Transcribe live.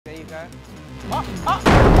go. Oh!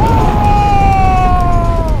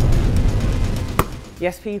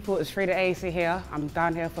 Yes, people, it's Freda Ayisi here. I'm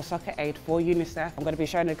down here for Soccer Aid for UNICEF. I'm going to be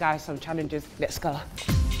showing you guys some challenges. Let's go.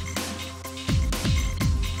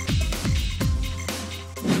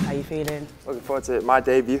 How you feeling? Looking forward to my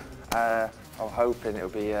debut. I'm hoping it'll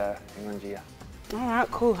be England year. All right,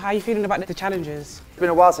 cool. How are you feeling about the challenges? It's been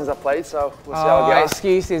a while since I've played, so we'll see how I get on.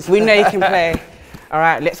 Excuses. We know you can play. All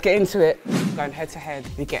right, let's get into it. Going head to head,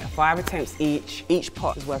 we get 5 attempts each. Each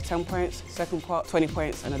pot is worth 10 points, second pot 20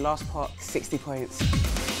 points, and the last pot 60 points.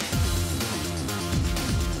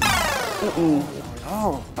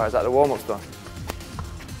 Oh, right, is that the warm-up's done?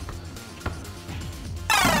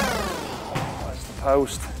 Oh, it's the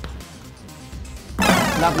post.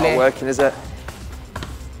 Lovely. Not working, is it?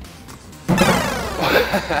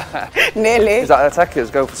 Nearly. Is that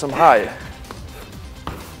attackers go for some height?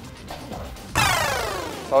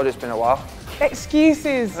 Told you it's been a while.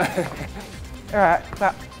 Excuses. All right,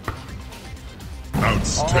 back.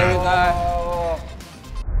 There we go.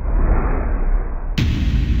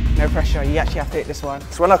 No pressure, you actually have to hit this one.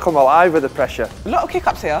 It's when I come alive with the pressure. A lot of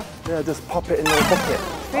kick-ups here. Yeah, just pop it in the bucket.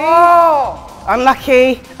 See? Oh!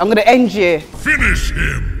 Unlucky. I'm going to end you. Finish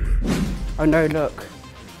him! Oh no, look.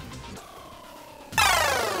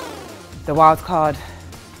 The wild card.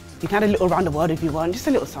 You can add a little round the world if you want, just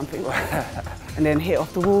a little something. And then hit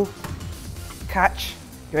off the wall. Catch.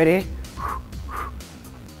 You ready?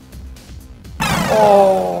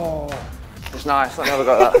 Oh! It's nice, I never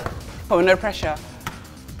got that. Oh, no pressure.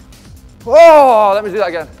 Oh, let me do that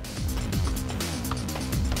again.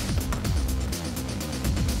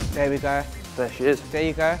 There we go. There she is. There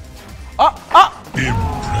you go. Oh, oh!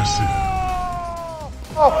 Impressive.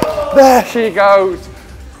 Oh, there she goes.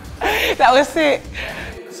 That was it.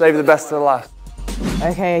 Save the best to the last.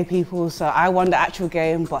 Okay, people, so I won the actual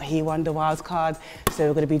game, but he won the wild card. So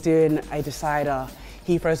we're going to be doing a decider.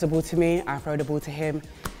 He throws the ball to me, I throw the ball to him,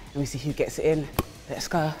 and we see who gets it in. Let's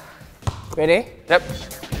go. Ready? Yep.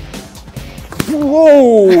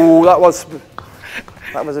 Whoa, that was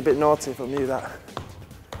a bit naughty from you, that.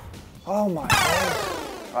 Oh my God.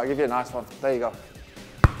 I'll give you a nice one. There you go.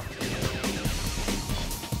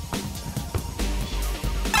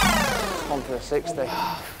 It's on for a 60.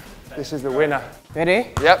 This is the winner.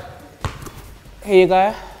 Ready? Yep. Here you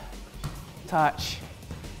go. Touch.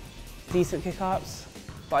 Decent kick-ups.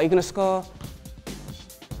 But are you going to score?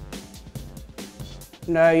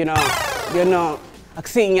 No, you're not. You're not. I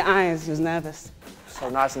could see it in your eyes. You was nervous. So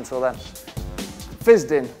nice until then.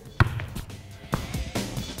 Fizzed in.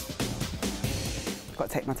 Got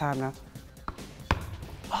to take my time now.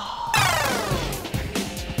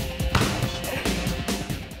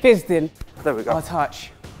 Fizzed in. There we go. Oh,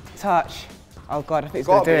 touch. Touch. Oh God, I think it's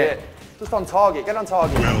Gotta going to do be it. Just on target. Get on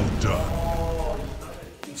target. Well done.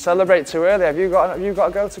 Celebrate too early. Have you got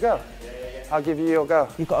a go to go? I'll give you your go.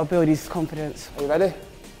 You've got to build his confidence. Are you ready?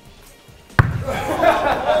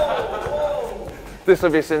 This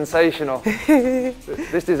will be sensational.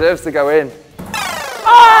 This deserves to go in.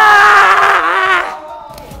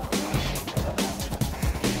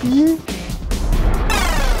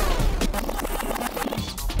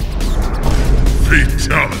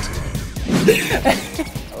 Fatality.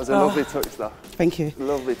 That was a lovely touch, though. Thank you.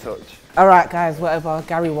 Lovely touch. All right, guys, whatever.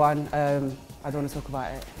 Gary won. I don't want to talk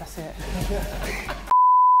about it. That's it.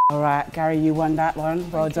 All right, Gary, you won that one.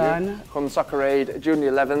 Well done. Come Soccer Aid, June the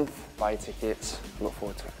 11th. Buy tickets. Look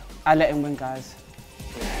forward to it. I let him win, guys.